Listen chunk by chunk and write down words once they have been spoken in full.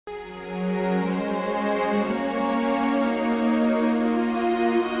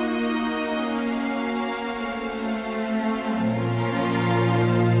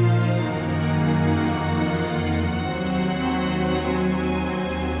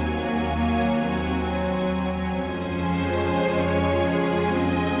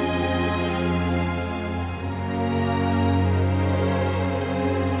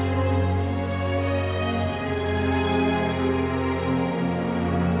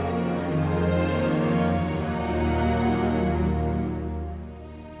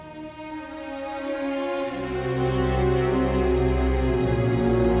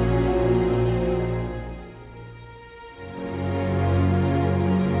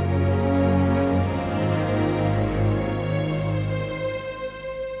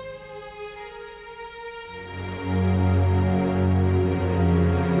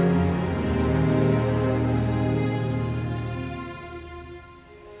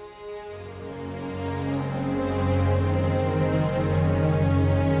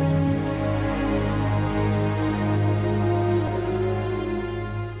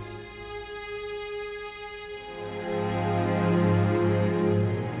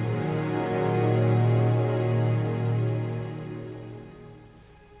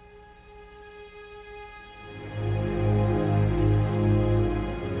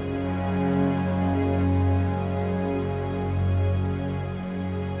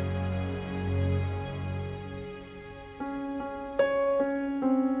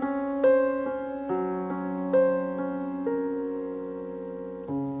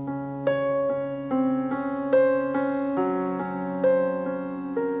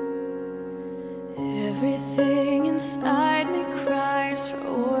inside me cries for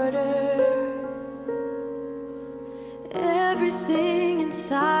order. Everything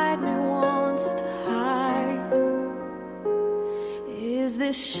inside me wants to hide. Is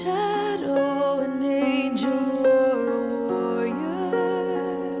this shadow an angel or a warrior?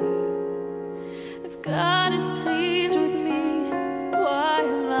 If God is pleased with me, why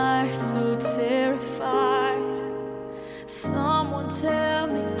am I so terrified? Someone tell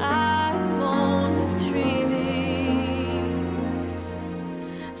me I'm only dreaming.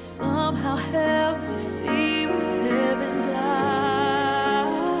 Somehow help me see with heaven's eyes.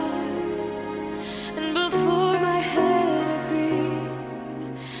 And before my head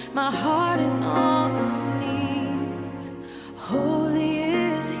agrees, my heart is on its knees. Holy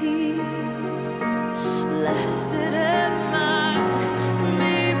is He, blessed am I.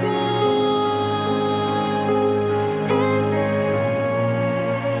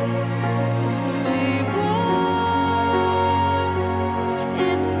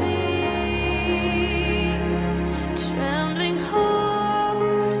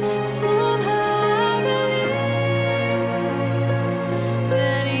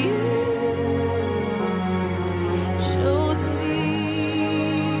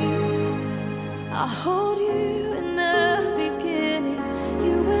 I hold you in the beginning,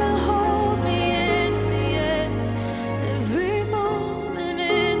 you will hold me in the end. Every moment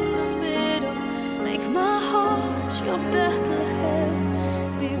in the middle, make my heart your Bethlehem,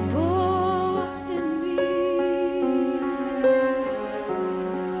 be born in me.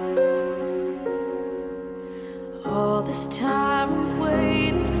 All this time we've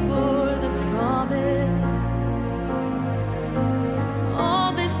waited for the promise.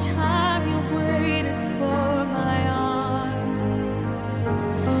 All this time you've waited for my arms.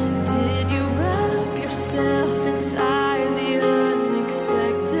 Did you wrap yourself inside the unexpected,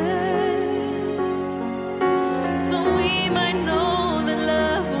 so we might know that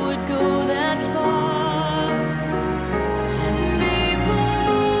love would go that far? Be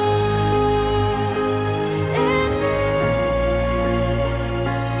born in me.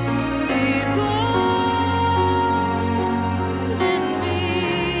 Be born in me.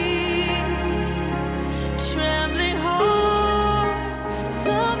 Trembling heart,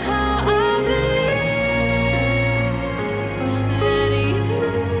 somehow I believe that you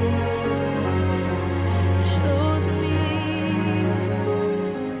chose me.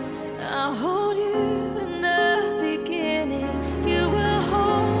 I'll hold you in the beginning, you will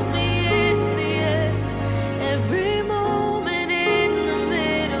hold me in the end. Every moment in the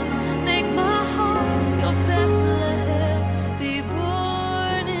middle, make my heart your Bethlehem, be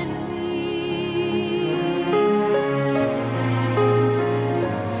born in me.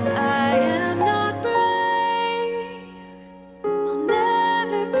 I am not brave, I'll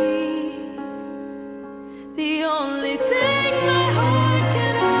never be. The only thing my heart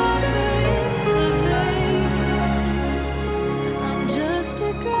can offer is a vacancy. I'm just a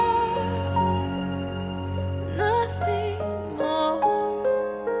girl, nothing more.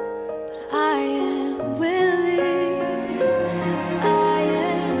 But I am willing, I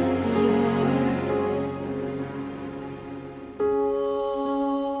am yours.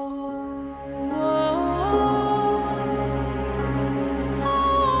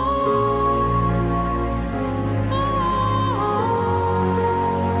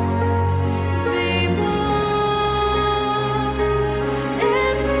 Be born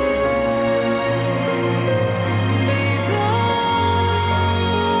in me. Be born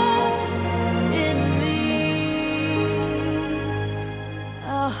in me.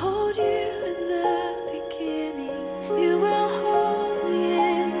 I'll hold you in the beginning, you will hold me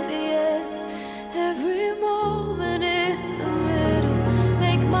in the end. Every moment in the middle,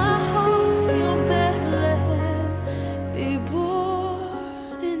 make my heart your Bethlehem, be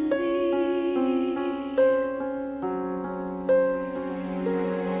born in me.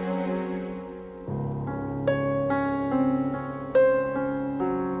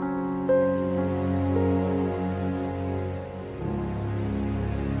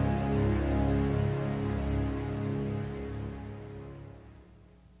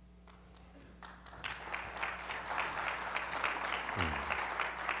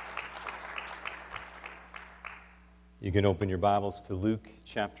 You can open your Bibles to Luke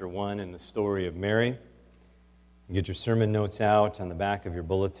chapter 1 and the story of Mary. You get your sermon notes out on the back of your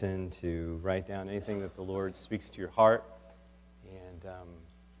bulletin to write down anything that the Lord speaks to your heart. And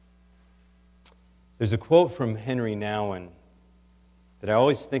there's a quote from Henry Nouwen that I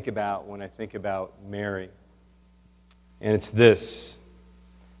always think about when I think about Mary. And it's this: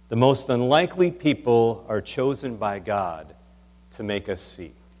 the most unlikely people are chosen by God to make us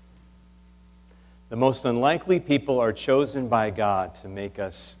see. the most unlikely people are chosen by God to make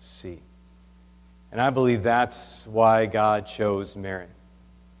us see. And I believe that's why God chose Mary.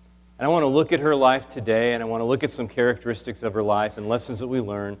 And I want to look at her life today, and I want to look at some characteristics of her life and lessons that we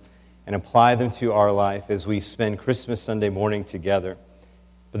learn and apply them to our life as we spend Christmas Sunday morning together.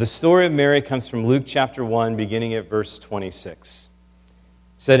 But the story of Mary comes from Luke chapter 1, beginning at verse 26.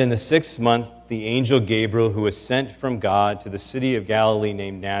 It said, "In the 6th month, the angel Gabriel, who was sent from God to the city of Galilee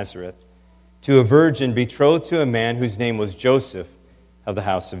named Nazareth, to a virgin betrothed to a man whose name was Joseph of the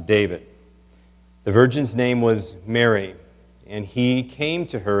house of David. The virgin's name was Mary, and he came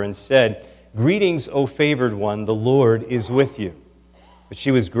to her and said, 'Greetings, O favored one, the Lord is with you.' But she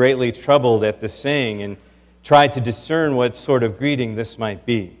was greatly troubled at the saying and tried to discern what sort of greeting this might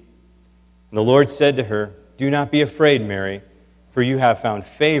be. And the Lord said to her, 'Do not be afraid, Mary, for you have found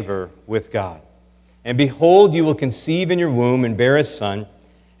favor with God. And behold, you will conceive in your womb and bear a son,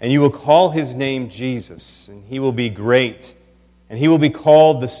 and you will call his name Jesus, and he will be great, and he will be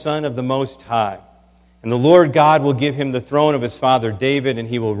called the Son of the Most High. And the Lord God will give him the throne of his father David, and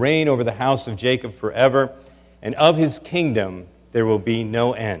he will reign over the house of Jacob forever, and of his kingdom there will be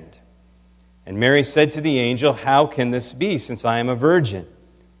no end.' And Mary said to the angel, 'How can this be, since I am a virgin?'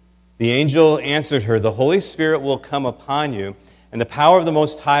 The angel answered her, 'The Holy Spirit will come upon you, and the power of the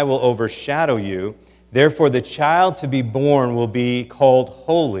Most High will overshadow you. Therefore the child to be born will be called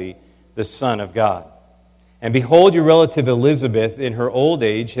Holy, the Son of God. And behold, your relative Elizabeth, in her old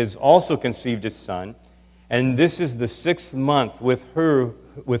age, has also conceived a son, and this is the 6th month with her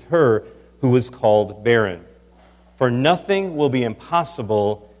who was called barren. For nothing will be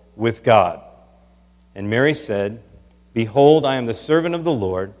impossible with God.' And Mary said, 'Behold, I am the servant of the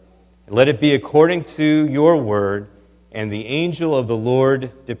Lord. Let it be according to your word.' And the angel of the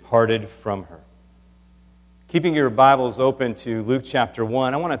Lord departed from her." Keeping your Bibles open to Luke chapter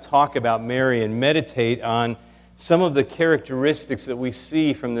 1, I want to talk about Mary and meditate on some of the characteristics that we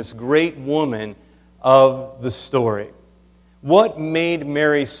see from this great woman of the story. What made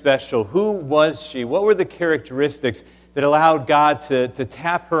Mary special? Who was she? What were the characteristics that allowed God to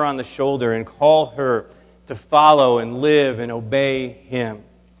tap her on the shoulder and call her to follow and live and obey Him?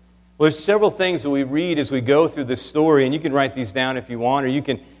 Well, there's several things that we read as we go through this story, and you can write these down if you want, or you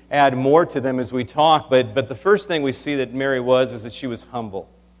can add more to them as we talk. But the first thing we see that Mary was is that she was humble.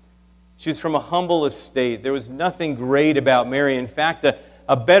 She was from a humble estate. There was nothing great about Mary. In fact,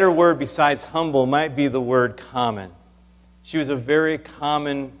 a better word besides humble might be the word common. She was a very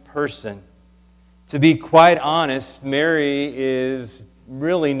common person. To be quite honest, Mary is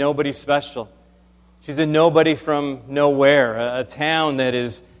really nobody special. She's a nobody from nowhere, a town that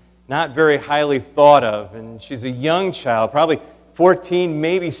is not very highly thought of. And she's a young child, probably 14,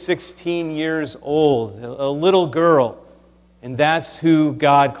 maybe 16 years old, a little girl. And that's who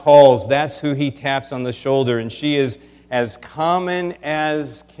God calls. That's who He taps on the shoulder. And she is as common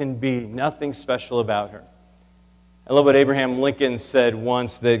as can be. Nothing special about her. I love what Abraham Lincoln said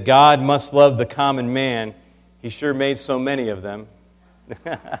once, that God must love the common man. He sure made so many of them.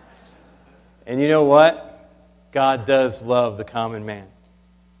 And you know what? God does love the common man.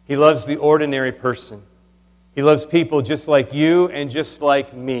 He loves the ordinary person. He loves people just like you and just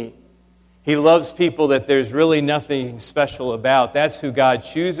like me. He loves people that there's really nothing special about. That's who God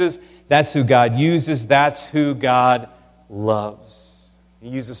chooses. That's who God uses. That's who God loves. He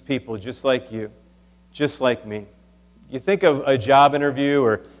uses people just like you, just like me. You think of a job interview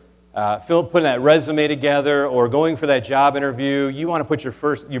or putting that resume together or going for that job interview, you want to put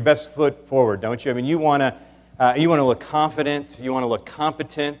your best foot forward, don't you? I mean, you want to look confident. You want to look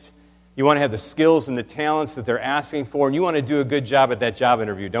competent. You want to have the skills and the talents that they're asking for, and you want to do a good job at that job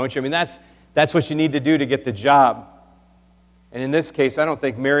interview, don't you? I mean, that's what you need to do to get the job. And in this case, I don't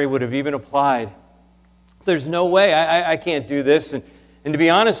think Mary would have even applied. There's no way. I can't do this. And to be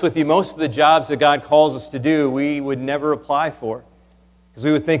honest with you, most of the jobs that God calls us to do, we would never apply for because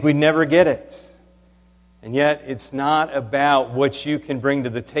we would think we'd never get it. And yet, it's not about what you can bring to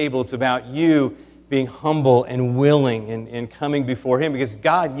the table. It's about you being humble and willing and coming before Him, because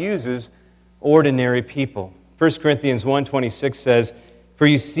God uses ordinary people. 1 Corinthians 1:26 says, "For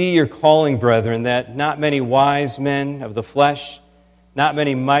you see your calling, brethren, that not many wise men of the flesh, not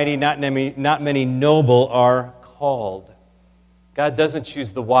many mighty, not many noble are called." God doesn't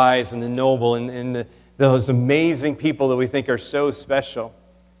choose the wise and the noble and those amazing people that we think are so special.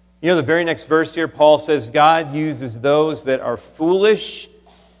 You know, the very next verse here, Paul says, God uses those that are foolish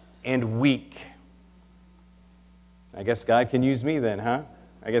and weak. I guess God can use me then, huh?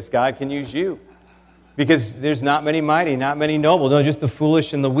 I guess God can use you. Because there's not many mighty, not many noble. No, just the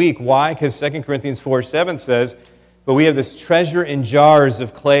foolish and the weak. Why? Because 2 Corinthians 4:7 says, But we have this treasure in jars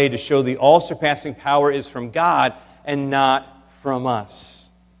of clay to show the all-surpassing power is from God and not from us.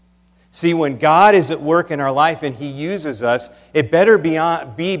 See, when God is at work in our life and He uses us, it better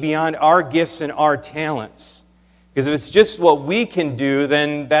be beyond our gifts and our talents. Because if it's just what we can do,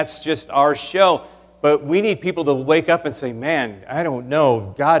 then that's just our show. But we need people to wake up and say, man, I don't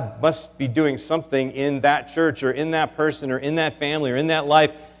know, God must be doing something in that church or in that person or in that family or in that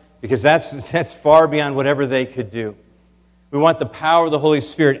life, because that's far beyond whatever they could do. We want the power of the Holy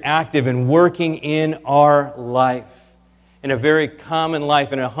Spirit active and working in our life, in a very common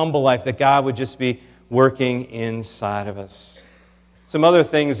life, in a humble life, that God would just be working inside of us. Some other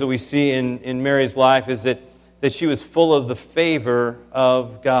things that we see in Mary's life is that she was full of the favor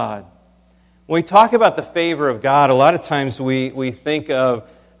of God. When we talk about the favor of God, a lot of times we think of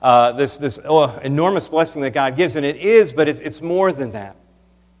this enormous blessing that God gives, and it is, but it's more than that.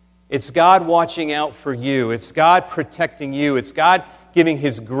 It's God watching out for you. It's God protecting you. It's God giving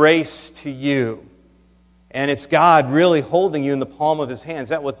His grace to you. And it's God really holding you in the palm of His hands.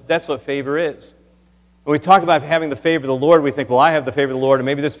 That's what favor is. When we talk about having the favor of the Lord, we think, well, I have the favor of the Lord, and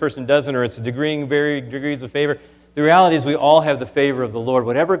maybe this person doesn't, or it's varying degrees of favor. The reality is we all have the favor of the Lord.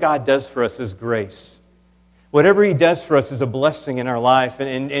 Whatever God does for us is grace. Whatever He does for us is a blessing in our life.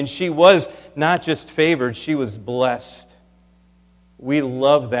 And she was not just favored, she was blessed. We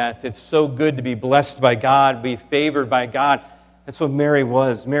love that. It's so good to be blessed by God, be favored by God. That's what Mary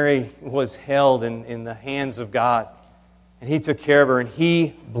was. Mary was held in the hands of God. And He took care of her, and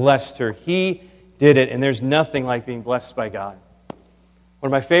He blessed her. He did it, and there's nothing like being blessed by God. One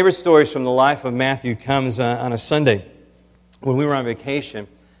of my favorite stories from the life of Matthew comes on a Sunday when we were on vacation.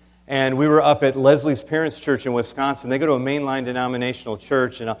 And we were up at Leslie's parents' church in Wisconsin. They go to a mainline denominational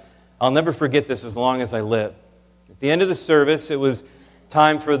church, and I'll never forget this as long as I live. At the end of the service, it was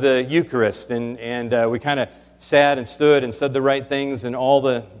time for the Eucharist, and we kind of sat and stood and said the right things and all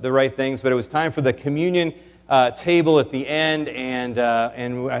the right things, but it was time for the communion table at the end, and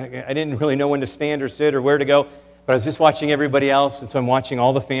I didn't really know when to stand or sit or where to go, but I was just watching everybody else, and so I'm watching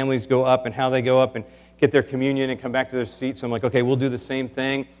all the families go up and how they go up and get their communion and come back to their seats. So I'm like, okay, we'll do the same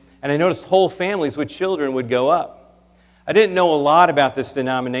thing. And I noticed whole families with children would go up. I didn't know a lot about this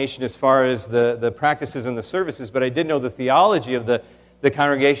denomination as far as the practices and the services, but I did know the theology of the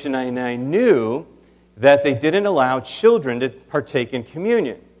congregation, and I knew that they didn't allow children to partake in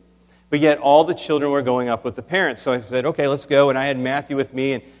communion. But yet all the children were going up with the parents. So I said, okay, let's go. And I had Matthew with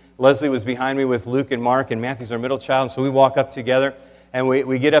me, and Leslie was behind me with Luke and Mark, and Matthew's our middle child. And so we walk up together, and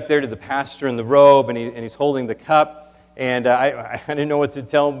we get up there to the pastor in the robe, and he's holding the cup. And I didn't know what to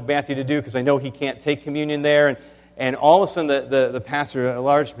tell Matthew to do because I know he can't take communion there. And all of a sudden, the pastor, a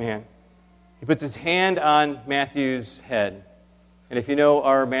large man, he puts his hand on Matthew's head. And if you know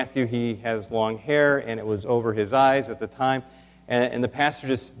our Matthew, he has long hair, and it was over his eyes at the time. And the pastor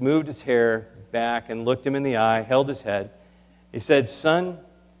just moved his hair back and looked him in the eye, held his head. He said, "Son,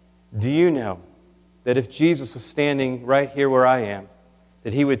 do you know that if Jesus was standing right here where I am,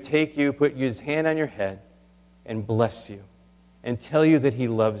 that He would take you, put His hand on your head, and bless you, and tell you that He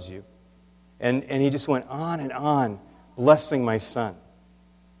loves you?" And he just went on, blessing my son.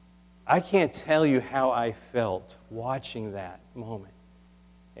 I can't tell you how I felt watching that moment.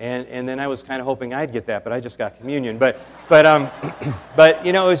 And then I was kind of hoping I'd get that, but I just got communion. But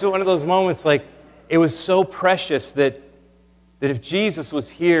you know, it was one of those moments like, it was so precious that if Jesus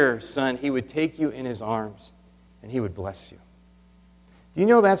was here, son, He would take you in His arms and He would bless you. Do you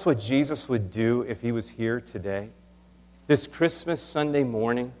know that's what Jesus would do if He was here today? This Christmas Sunday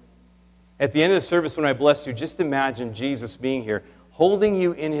morning, at the end of the service when I bless you, just imagine Jesus being here, holding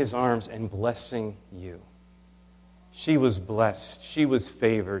you in His arms and blessing you. She was blessed, she was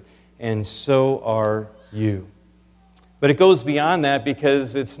favored, and so are you. But it goes beyond that,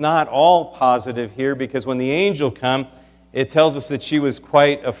 because it's not all positive here, because when the angel came, it tells us that she was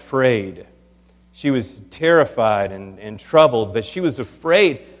quite afraid. She was terrified and troubled, but she was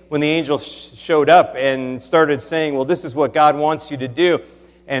afraid when the angel showed up and started saying, well, this is what God wants you to do.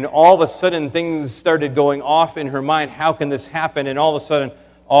 And all of a sudden, things started going off in her mind. How can this happen? And all of a sudden,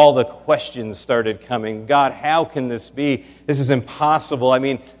 all the questions started coming. God, how can this be? This is impossible. I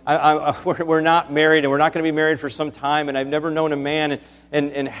mean, we're not married, and we're not going to be married for some time, and I've never known a man.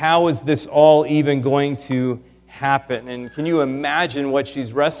 And how is this all even going to happen? And can you imagine what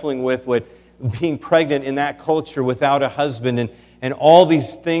she's wrestling with being pregnant in that culture without a husband, and all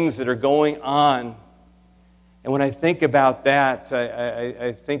these things that are going on? And when I think about that,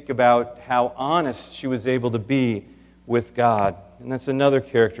 I think about how honest she was able to be with God. And that's another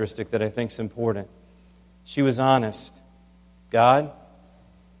characteristic that I think is important. She was honest. God,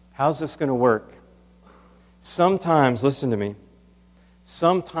 how's this going to work? Sometimes, listen to me,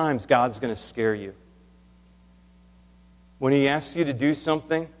 sometimes God's going to scare you. When He asks you to do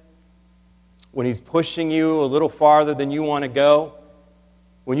something, when He's pushing you a little farther than you want to go,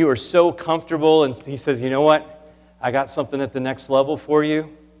 when you are so comfortable and He says, you know what, I got something at the next level for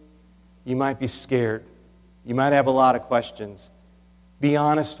you, you might be scared. You might have a lot of questions. Be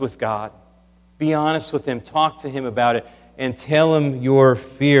honest with God. Be honest with Him. Talk to Him about it and tell Him your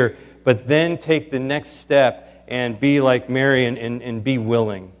fear. But then take the next step and be like Mary and be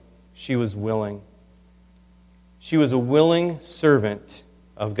willing. She was willing. She was a willing servant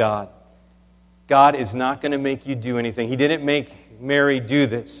of God. God is not going to make you do anything. He didn't make Mary do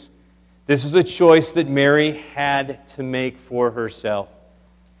this. This was a choice that Mary had to make for herself.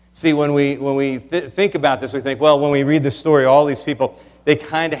 See, when we think about this, we think, well, when we read the story, all these people, they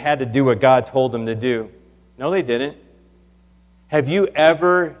kind of had to do what God told them to do. No, they didn't. Have you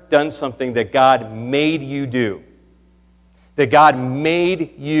ever done something that God made you do? That God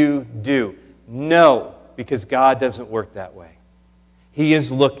made you do? No, because God doesn't work that way. He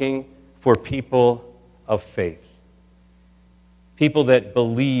is looking for people of faith. People that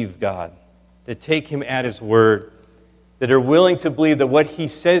believe God, that take Him at His word, that are willing to believe that what He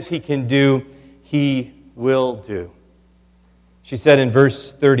says He can do, He will do. She said in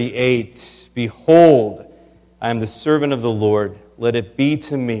verse 38, "Behold, I am the servant of the Lord. Let it be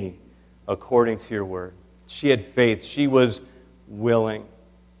to me according to your word." She had faith. She was willing.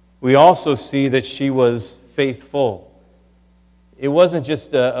 We also see that she was faithful. It wasn't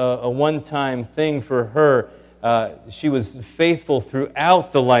just a one-time thing for her. She was faithful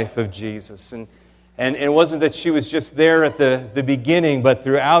throughout the life of Jesus. And it wasn't that she was just there at the beginning, but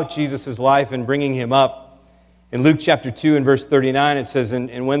throughout Jesus' life and bringing Him up. In Luke chapter 2 and verse 39, it says,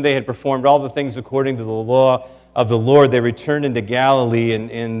 And when they had performed all the things according to the law of the Lord, they returned into Galilee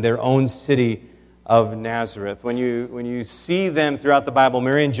in their own city of Nazareth. When you see them throughout the Bible,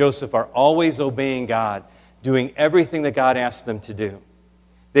 Mary and Joseph are always obeying God, doing everything that God asked them to do.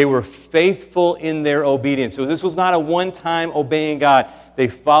 They were faithful in their obedience. So this was not a one-time obeying God. They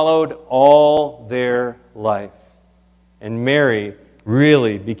followed all their life. And Mary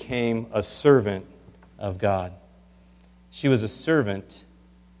really became a servant of God. She was a servant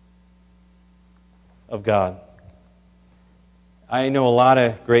of God. I know a lot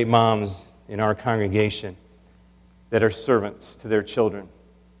of great moms in our congregation that are servants to their children.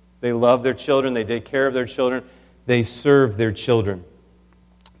 They love their children. They take care of their children. They serve their children.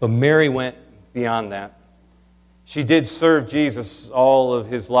 But Mary went beyond that. She did serve Jesus all of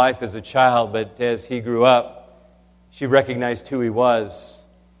His life as a child, but as He grew up, she recognized who He was.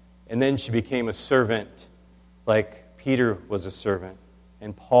 And then she became a servant, like Peter was a servant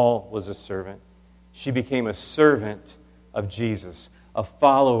and Paul was a servant. She became a servant of Jesus, a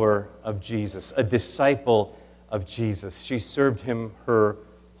follower of Jesus, a disciple of Jesus. She served Him her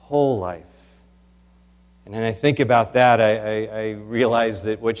whole life. And when I think about that, I realize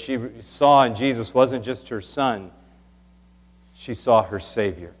that what she saw in Jesus wasn't just her Son. She saw her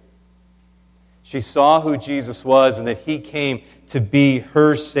Savior. She saw who Jesus was and that He came to be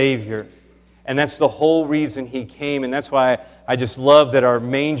her Savior. And that's the whole reason He came. And that's why I just love that our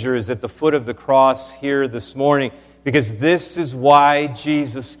manger is at the foot of the cross here this morning, because this is why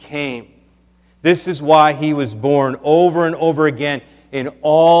Jesus came. This is why He was born. Over and over again in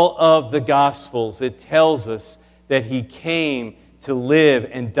all of the Gospels, it tells us that He came to live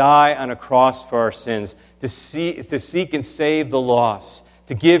and die on a cross for our sins, to seek and save the lost,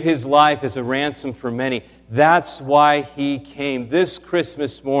 to give His life as a ransom for many. That's why He came. This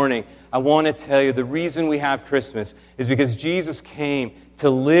Christmas morning, I want to tell you the reason we have Christmas is because Jesus came to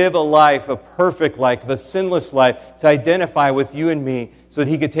live a life, a perfect life, a sinless life, to identify with you and me so that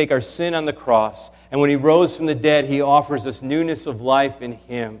He could take our sin on the cross. And when He rose from the dead, He offers us newness of life in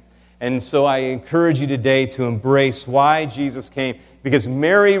Him. And so I encourage you today to embrace why Jesus came, because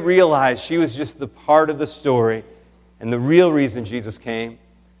Mary realized she was just the part of the story. And the real reason Jesus came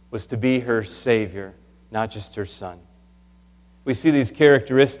was to be her Savior, not just her Son. We see these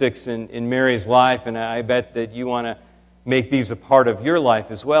characteristics in Mary's life, and I bet that you want to make these a part of your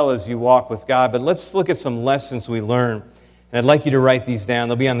life as well as you walk with God. But let's look at some lessons we learn. And I'd like you to write these down.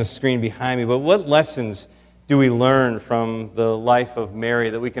 They'll be on the screen behind me. But what lessons do we learn from the life of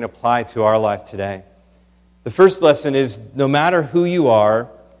Mary that we can apply to our life today? The first lesson is, no matter who you are,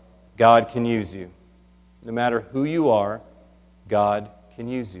 God can use you. No matter who you are, God can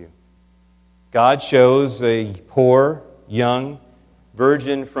use you. God chose a poor, young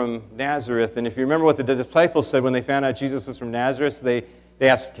virgin from Nazareth. And if you remember what the disciples said when they found out Jesus was from Nazareth, they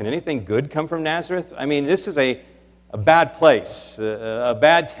asked, can anything good come from Nazareth? I mean, this is a bad place, a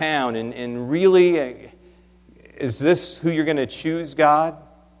bad town, and really is this who you're going to choose, God?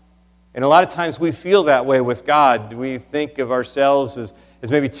 And a lot of times we feel that way with God. We think of ourselves as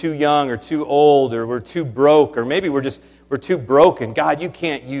maybe too young or too old, or we're too broke, or maybe we're too broken. God, you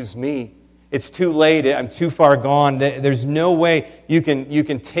can't use me. It's too late. I'm too far gone. There's no way you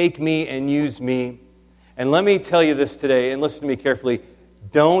can take me and use me. And let me tell you this today, and listen to me carefully.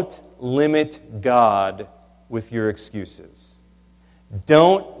 Don't limit God with your excuses.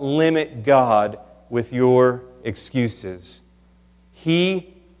 Don't limit God with your excuses.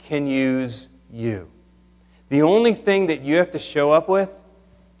 He can use you. The only thing that you have to show up with,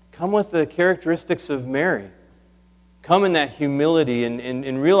 come with the characteristics of Mary. Come in that humility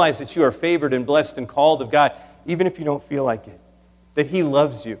and realize that you are favored and blessed and called of God, even if you don't feel like it, that He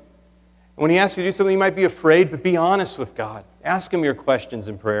loves you. When He asks you to do something, you might be afraid, but be honest with God. Ask Him your questions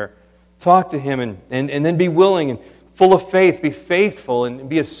in prayer. Talk to Him and then be willing and full of faith. Be faithful and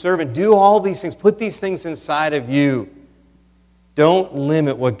be a servant. Do all these things. Put these things inside of you. Don't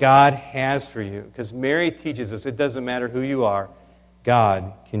limit what God has for you, because Mary teaches us it doesn't matter who you are,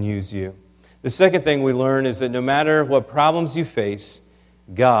 God can use you. The second thing we learn is that no matter what problems you face,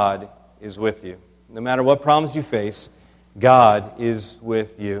 God is with you. No matter what problems you face, God is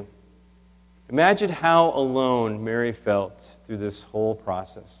with you. Imagine how alone Mary felt through this whole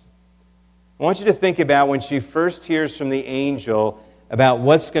process. I want you to think about when she first hears from the angel about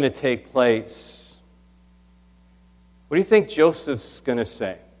what's going to take place. What do you think Joseph's going to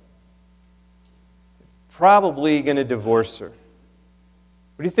say? Probably going to divorce her.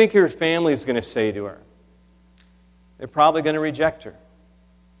 What do you think her family is going to say to her? They're probably going to reject her.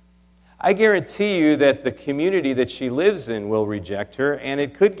 I guarantee you that the community that she lives in will reject her, and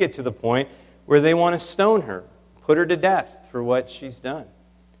it could get to the point where they want to stone her, put her to death for what she's done,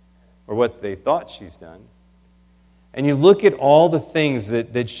 or what they thought she's done. And you look at all the things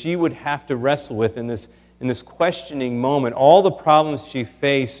that she would have to wrestle with in this questioning moment, all the problems she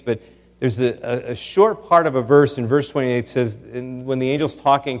faced, but there's a short part of a verse in verse 28 says, when the angel's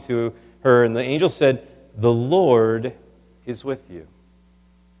talking to her, and the angel said, "The Lord is with you."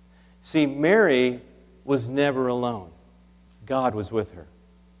 See, Mary was never alone. God was with her.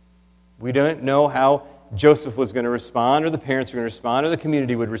 We don't know how Joseph was going to respond, or the parents were going to respond, or the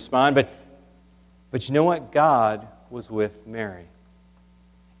community would respond, but you know what? God was with Mary.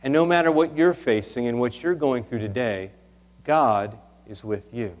 And no matter what you're facing and what you're going through today, God is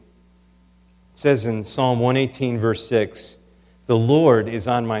with you. It says in Psalm 118, verse 6, "The Lord is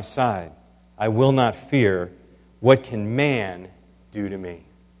on my side. I will not fear. What can man do to me?"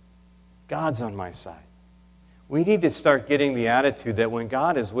 God's on my side. We need to start getting the attitude that when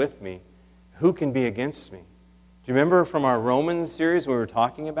God is with me, who can be against me? Do you remember from our Romans series when we were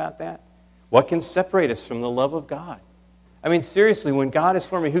talking about that? What can separate us from the love of God? I mean, seriously, when God is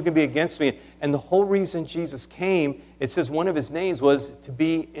for me, who can be against me? And the whole reason Jesus came, it says one of His names was to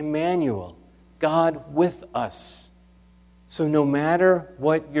be Emmanuel, God with us. So no matter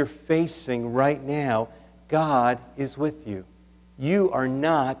what you're facing right now, God is with you. You are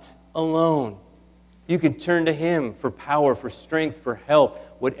not alone. You can turn to Him for power, for strength, for help.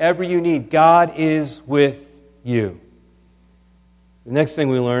 Whatever you need, God is with you. The next thing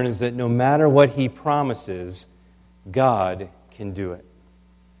we learn is that no matter what He promises, God can do it.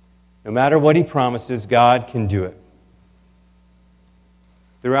 No matter what He promises, God can do it.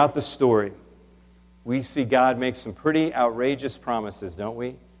 Throughout the story, we see God make some pretty outrageous promises, don't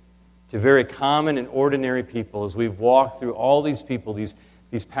we? To very common and ordinary people as we've walked through all these people these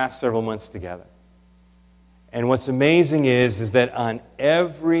past several months together. And what's amazing is that on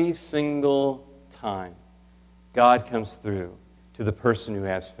every single time, God comes through to the person who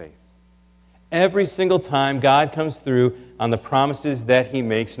has faith. Every single time, God comes through on the promises that He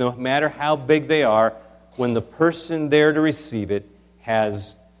makes, no matter how big they are, when the person there to receive it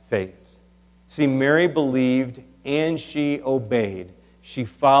has faith. See, Mary believed and she obeyed. She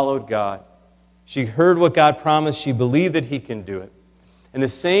followed God. She heard what God promised. She believed that He can do it. And the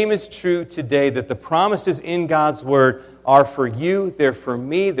same is true today, that the promises in God's Word are for you, they're for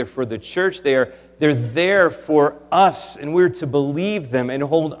me, they're for the church, they're there for us, and we're to believe them and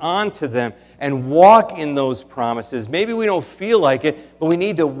hold on to them and walk in those promises. Maybe we don't feel like it, but we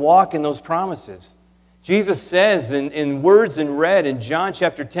need to walk in those promises. Jesus says in words in red in John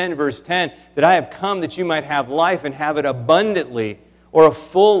chapter 10, verse 10, that I have come that you might have life and have it abundantly, or a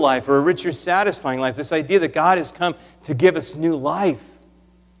full life, or a richer, satisfying life. This idea that God has come to give us new life.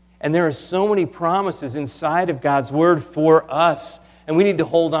 And there are so many promises inside of God's Word for us. And we need to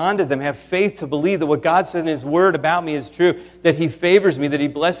hold on to them, have faith to believe that what God said in His Word about me is true, that He favors me, that He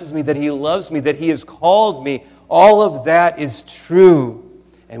blesses me, that He loves me, that He has called me. All of that is true.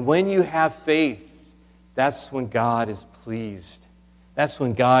 And when you have faith, that's when God is pleased. That's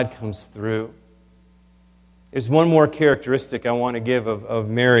when God comes through. There's one more characteristic I want to give of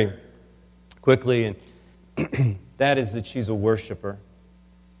Mary quickly, and that is that she's a worshiper.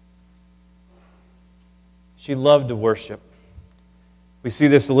 She loved to worship. We see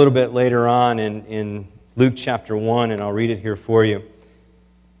this a little bit later on in Luke chapter 1, and I'll read it here for you.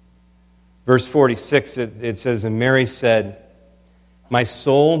 Verse 46, it says, "And Mary said, 'My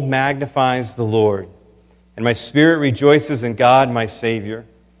soul magnifies the Lord, and my spirit rejoices in God my Savior.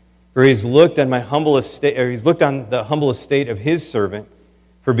 For he's looked on the humble estate of his servant.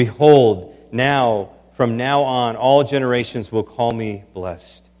 For behold, from now on, all generations will call me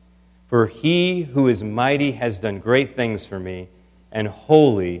blessed. For he who is mighty has done great things for me, and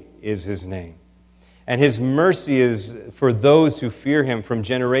holy is his name. And his mercy is for those who fear him from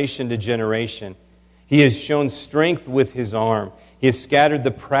generation to generation. He has shown strength with his arm. He has scattered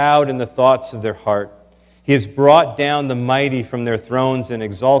the proud in the thoughts of their heart. He has brought down the mighty from their thrones and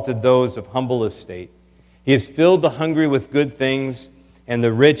exalted those of humble estate. He has filled the hungry with good things, and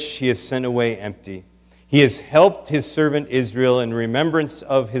the rich he has sent away empty. He has helped his servant Israel in remembrance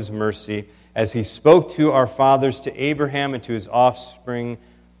of his mercy, as he spoke to our fathers, to Abraham, and to his offspring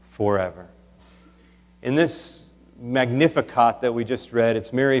forever.'" In this Magnificat that we just read,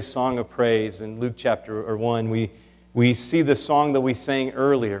 it's Mary's song of praise in Luke chapter 1. We see the song that we sang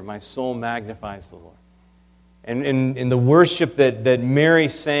earlier, "My soul magnifies the Lord." And in the worship that Mary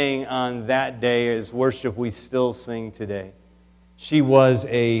sang on that day is worship we still sing today. She was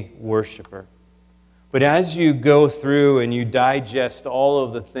a worshiper. But as you go through and you digest all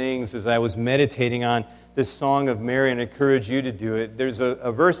of the things, as I was meditating on this song of Mary, and I encourage you to do it, there's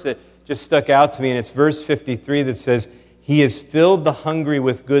a verse that just stuck out to me, and it's verse 53 that says, "He has filled the hungry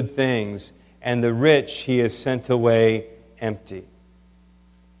with good things, and the rich he has sent away empty."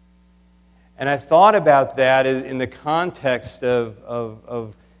 And I thought about that in the context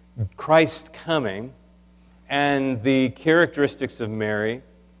of Christ coming and the characteristics of Mary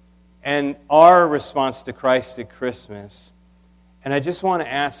and our response to Christ at Christmas. And I just want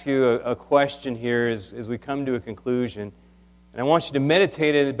to ask you a question here as we come to a conclusion. And I want you to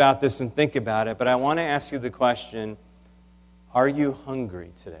meditate about this and think about it, but I want to ask you the question, are you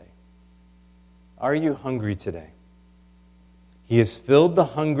hungry today? Are you hungry today? He has filled the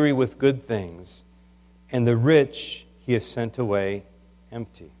hungry with good things, and the rich he has sent away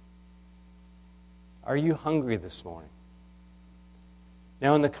empty. Are you hungry this morning?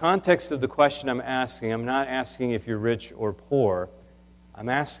 Now, in the context of the question I'm asking, I'm not asking if you're rich or poor. I'm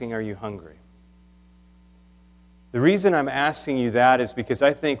asking, are you hungry? The reason I'm asking you that is because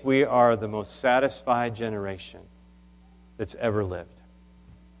I think we are the most satisfied generation that's ever lived.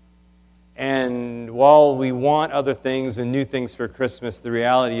 And while we want other things and new things for Christmas, the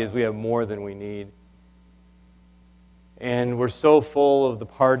reality is we have more than we need. And we're so full of the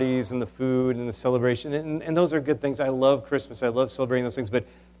parties and the food and the celebration. And those are good things. I love Christmas. I love celebrating those things. But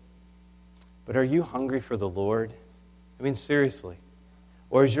are you hungry for the Lord? I mean, seriously.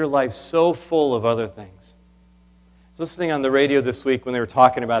 Or is your life so full of other things? I was listening on the radio this week when they were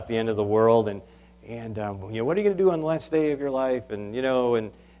talking about the end of the world. And what are you going to do on the last day of your life? And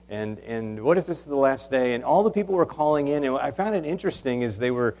what if this is the last day? And all the people were calling in. And I found it interesting as they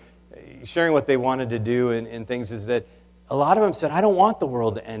were sharing what they wanted to do and things is that a lot of them said, I don't want the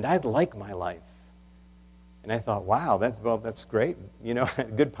world to end. I'd like my life. And I thought, wow, that's great.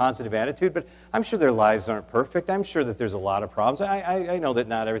 Good positive attitude. But I'm sure their lives aren't perfect. I'm sure that there's a lot of problems. I know that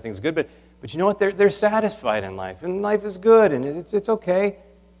not everything's good. But you know what? They're satisfied in life. And life is good. And it's okay.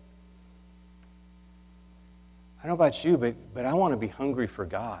 I don't know about you, but I want to be hungry for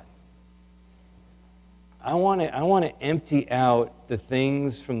God. I want to empty out the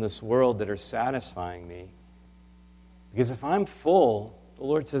things from this world that are satisfying me. Because if I'm full, the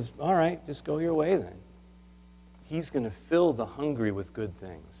Lord says, all right, just go your way then. He's going to fill the hungry with good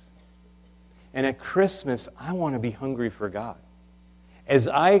things. And at Christmas, I want to be hungry for God. As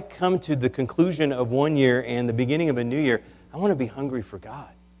I come to the conclusion of one year and the beginning of a new year, I want to be hungry for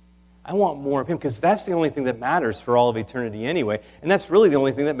God. I want more of Him because that's the only thing that matters for all of eternity anyway. And that's really the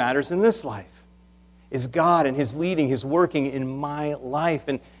only thing that matters in this life is God and His leading, His working in my life.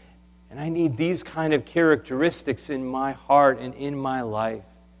 And I need these kind of characteristics in my heart and in my life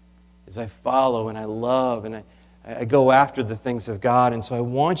as I follow and I love and I go after the things of God. And so I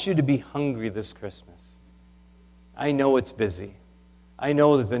want you to be hungry this Christmas. I know it's busy. I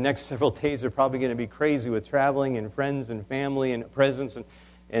know that the next several days are probably going to be crazy with traveling and friends and family and presents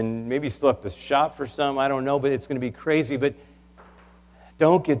and maybe you still have to shop for some. I don't know, but it's going to be crazy. But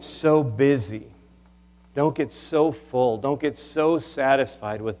don't get so busy. Don't get so full. Don't get so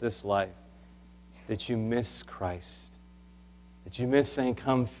satisfied with this life that you miss Christ, that you miss saying,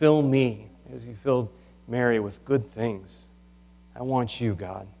 come fill me as you filled Mary with good things. I want you,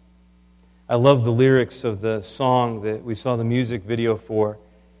 God. I love the lyrics of the song that we saw the music video for.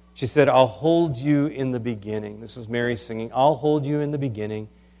 She said, I'll hold you in the beginning. This is Mary singing, I'll hold you in the beginning.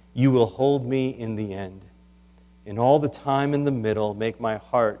 You will hold me in the end. In all the time in the middle, make my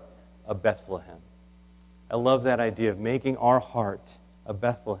heart a Bethlehem. I love that idea of making our heart a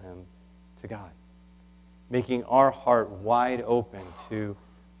Bethlehem to God. Making our heart wide open to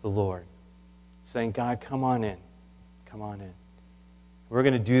the Lord. Saying, God, come on in. Come on in. We're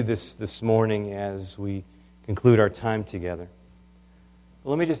going to do this morning as we conclude our time together.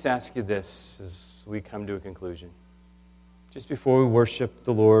 Well, let me just ask you this as we come to a conclusion. Just before we worship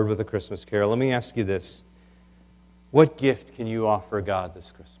the Lord with a Christmas carol, let me ask you this. What gift can you offer God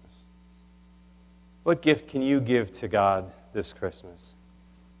this Christmas? What gift can you give to God this Christmas?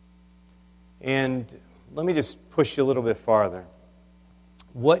 And let me just push you a little bit farther.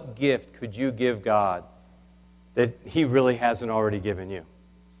 What gift could you give God that He really hasn't already given you?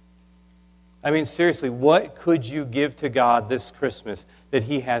 I mean, seriously, what could you give to God this Christmas that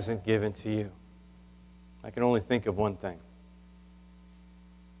He hasn't given to you? I can only think of one thing.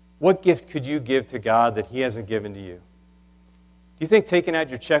 What gift could you give to God that He hasn't given to you? Do you think taking out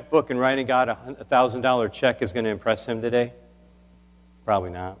your checkbook and writing God a $1,000 check is going to impress Him today?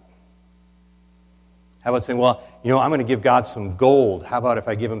 Probably not. How about saying, well, I'm going to give God some gold. How about if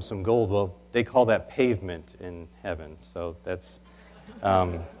I give Him some gold? Well, they call that pavement in heaven. So that's,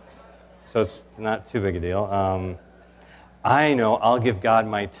 so it's not too big a deal. I know I'll give God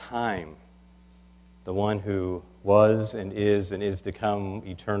my time, the one who was and is to come,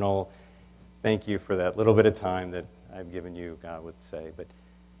 eternal. Thank you for that little bit of time that I've given you, God would say. But,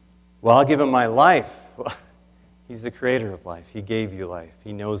 well, I'll give Him my life. Well, He's the creator of life. He gave you life.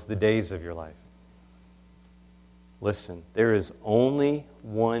 He knows the days of your life. Listen, there is only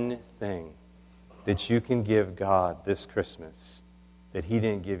one thing that you can give God this Christmas that He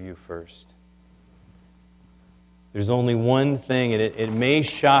didn't give you first. There's only one thing, and it may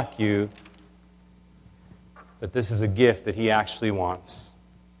shock you, but this is a gift that He actually wants.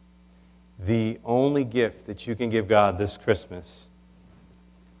 The only gift that you can give God this Christmas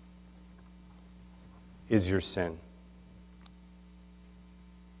is your sin.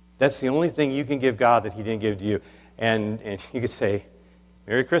 That's the only thing you can give God that He didn't give to you. And you could say,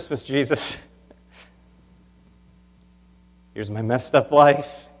 Merry Christmas, Jesus. Here's my messed up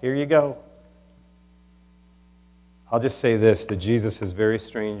life. Here you go. I'll just say this, that Jesus has very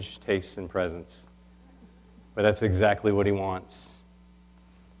strange tastes in presents. But that's exactly what He wants.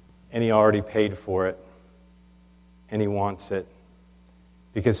 And He already paid for it. And He wants it.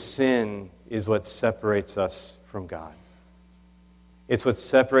 Because sin is what separates us from God. It's what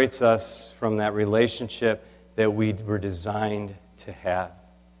separates us from that relationship that we were designed to have.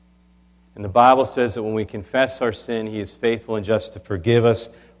 And the Bible says that when we confess our sin, He is faithful and just to forgive us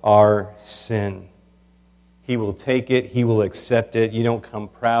our sin. He will take it. He will accept it. You don't come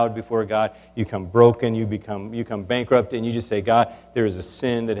proud before God. You come broken. You come bankrupt, and you just say, God, there is a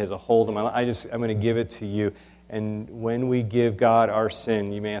sin that has a hold on my life. I'm going to give it to you. And when we give God our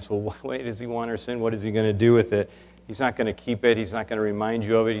sin, you may ask, well, why does He want our sin? What is He going to do with it? He's not going to keep it. He's not going to remind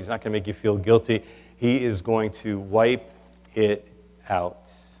you of it. He's not going to make you feel guilty. He is going to wipe it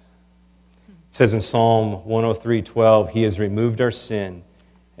out. It says in Psalm 103:12, He has removed our sin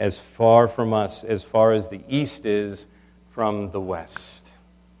as far from us, as far as the east is from the west.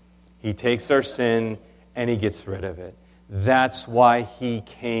 He takes our sin and He gets rid of it. That's why He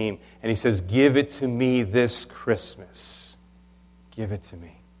came. And He says, give it to me this Christmas. Give it to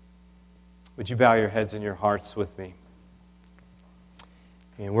me. Would you bow your heads and your hearts with me?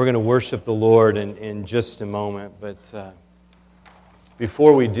 And we're going to worship the Lord in just a moment. But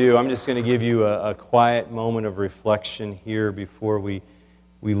before we do, I'm just going to give you a quiet moment of reflection here before we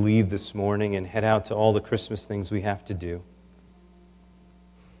leave this morning and head out to all the Christmas things we have to do.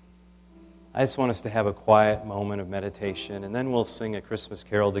 I just want us to have a quiet moment of meditation, and then we'll sing a Christmas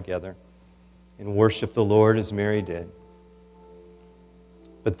carol together and worship the Lord as Mary did.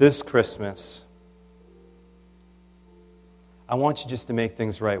 But this Christmas, I want you just to make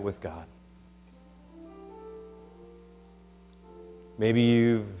things right with God. Maybe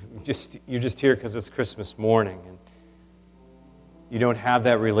you're just here because it's Christmas morning and you don't have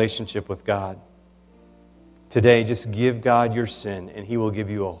that relationship with God. Today, just give God your sin and He will give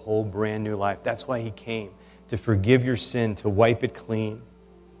you a whole brand new life. That's why He came, to forgive your sin, to wipe it clean.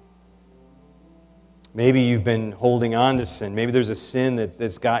 Maybe you've been holding on to sin. Maybe there's a sin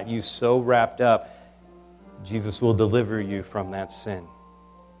that's got you so wrapped up. Jesus will deliver you from that sin.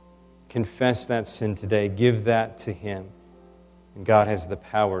 Confess that sin today. Give that to Him. And God has the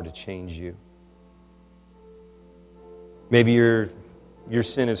power to change you. Maybe your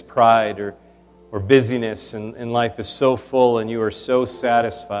sin is pride or busyness, and life is so full and you are so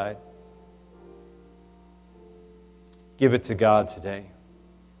satisfied. Give it to God today.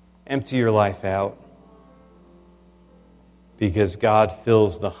 Empty your life out, because God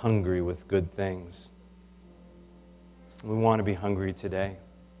fills the hungry with good things. We want to be hungry today.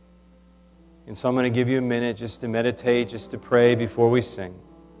 And so I'm going to give you a minute just to meditate, just to pray before we sing.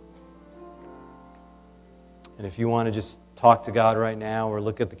 And if you want to just talk to God right now or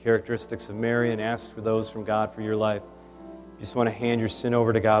look at the characteristics of Mary and ask for those from God for your life, you just want to hand your sin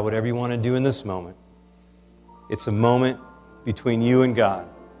over to God, whatever you want to do in this moment. It's a moment between you and God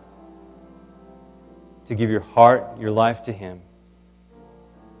to give your heart, your life to Him,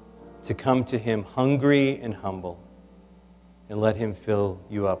 to come to Him hungry and humble, and let Him fill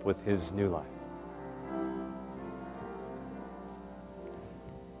you up with His new life.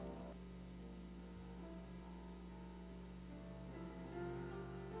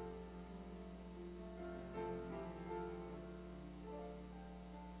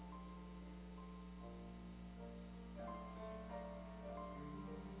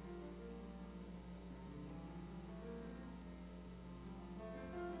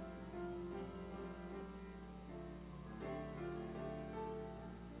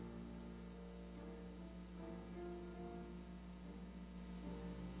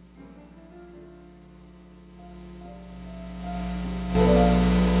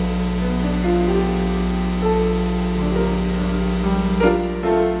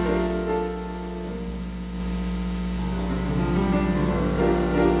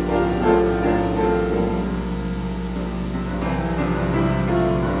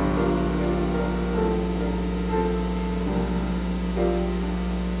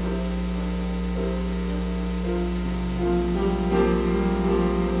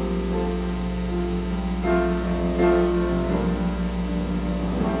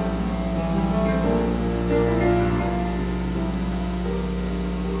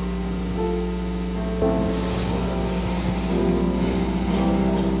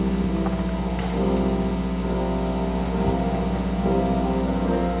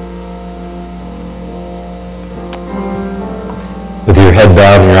 With your head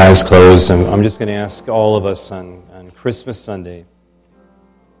bowed and your eyes closed, I'm just going to ask all of us on Christmas Sunday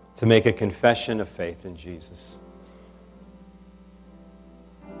to make a confession of faith in Jesus.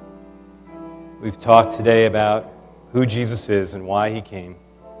 We've talked today about who Jesus is and why He came.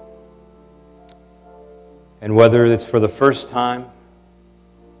 And whether it's for the first time,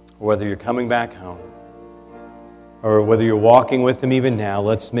 or whether you're coming back home, or whether you're walking with Him even now,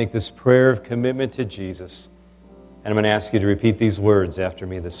 let's make this prayer of commitment to Jesus. And I'm going to ask you to repeat these words after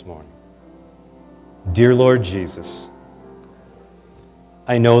me this morning. Dear Lord Jesus,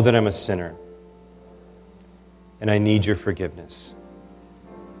 I know that I'm a sinner, and I need your forgiveness.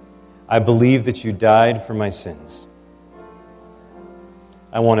 I believe that you died for my sins.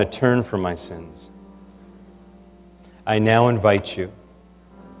 I want to turn from my sins. I now invite you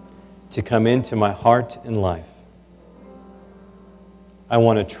to come into my heart and life. I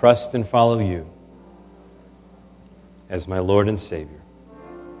want to trust and follow you as my Lord and Savior.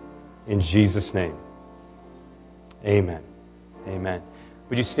 In Jesus' name, amen. Amen.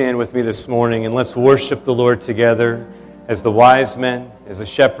 Would you stand with me this morning and let's worship the Lord together as the wise men, as the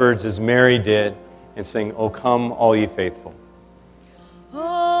shepherds, as Mary did, and sing, O come, all ye faithful.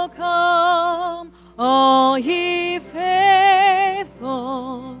 O come, all ye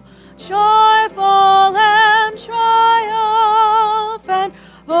faithful, joyful and triumphant.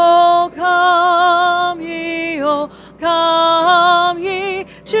 O come ye, O come ye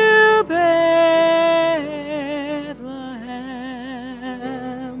to Bethlehem.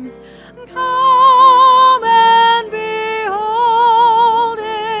 Come and behold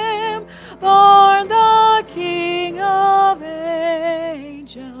Him, born the King of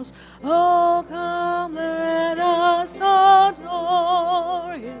angels. Oh, come, let us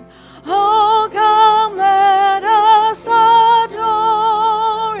adore Him. Oh, come, let us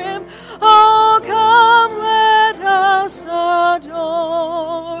adore Him. Oh, come, let us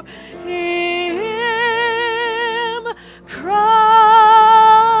adore Him, Christ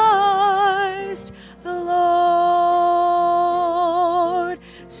the Lord.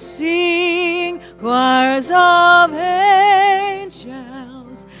 Sing, choirs of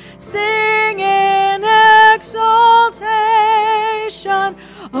angels, sing in exaltation.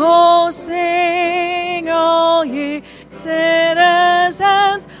 Oh, sing, all ye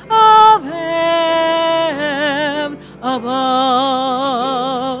citizens of heaven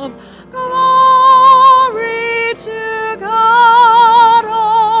above.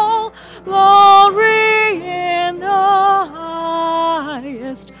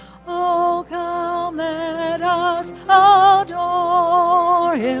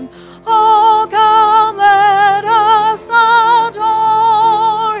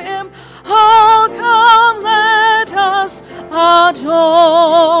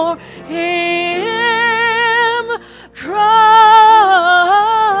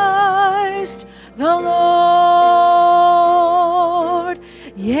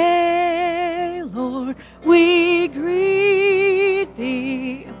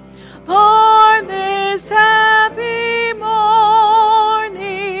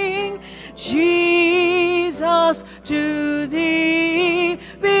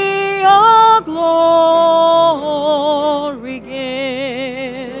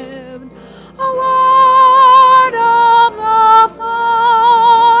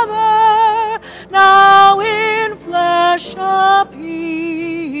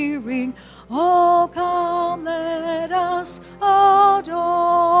 Oh, come, let us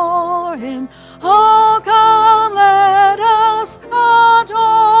adore Him. Oh, come, let us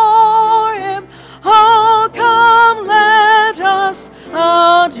adore Him. Oh, come, let us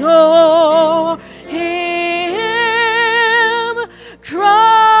adore Him.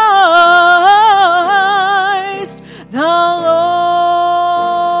 Christ the Lord.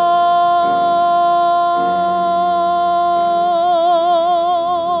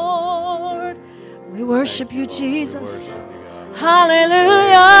 We worship you, Jesus.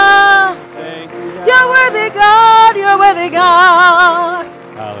 Hallelujah. Thank you. You're worthy, God. You're worthy, God.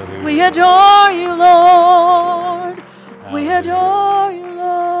 Hallelujah. We adore you, Lord. We Hallelujah. adore you,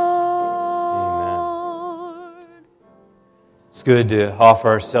 Lord. It's good to offer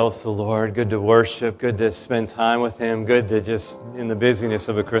ourselves to the Lord, good to worship, good to spend time with Him, good to just, in the busyness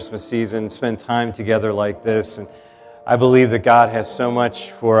of a Christmas season, spend time together like this. And I believe that God has so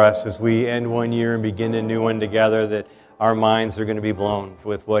much for us as we end one year and begin a new one together, that our minds are going to be blown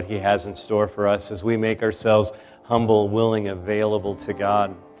with what He has in store for us as we make ourselves humble, willing, available to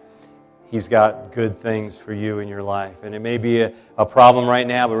God. He's got good things for you in your life. And it may be a problem right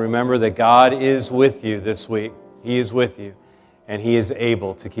now, but remember that God is with you this week. He is with you, and He is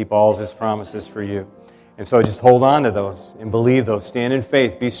able to keep all of His promises for you. And so just hold on to those and believe those. Stand in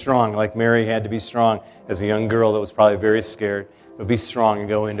faith. Be strong, like Mary had to be strong as a young girl that was probably very scared. But be strong and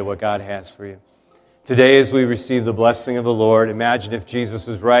go into what God has for you. Today, as we receive the blessing of the Lord, imagine if Jesus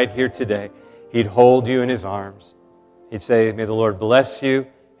was right here today. He'd hold you in His arms. He'd say, may the Lord bless you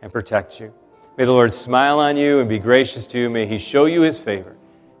and protect you. May the Lord smile on you and be gracious to you. May He show you His favor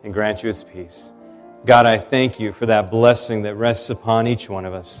and grant you His peace. God, I thank you for that blessing that rests upon each one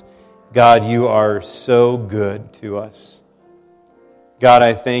of us. God, you are so good to us. God,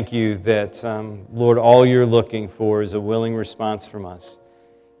 I thank you that, Lord, all you're looking for is a willing response from us.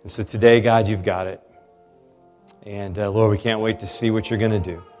 And so today, God, you've got it. And Lord, we can't wait to see what you're going to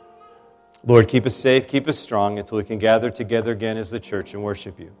do. Lord, keep us safe, keep us strong until we can gather together again as the church and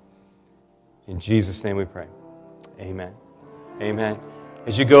worship you. In Jesus' name we pray. Amen. Amen.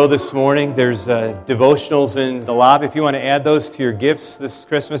 As you go this morning, there's devotionals in the lobby. If you want to add those to your gifts this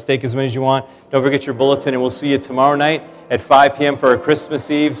Christmas, take as many as you want. Don't forget your bulletin, and we'll see you tomorrow night at 5 p.m. for our Christmas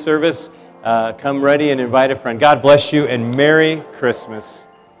Eve service. Come ready and invite a friend. God bless you, and Merry Christmas.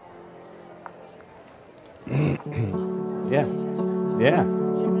 Yeah.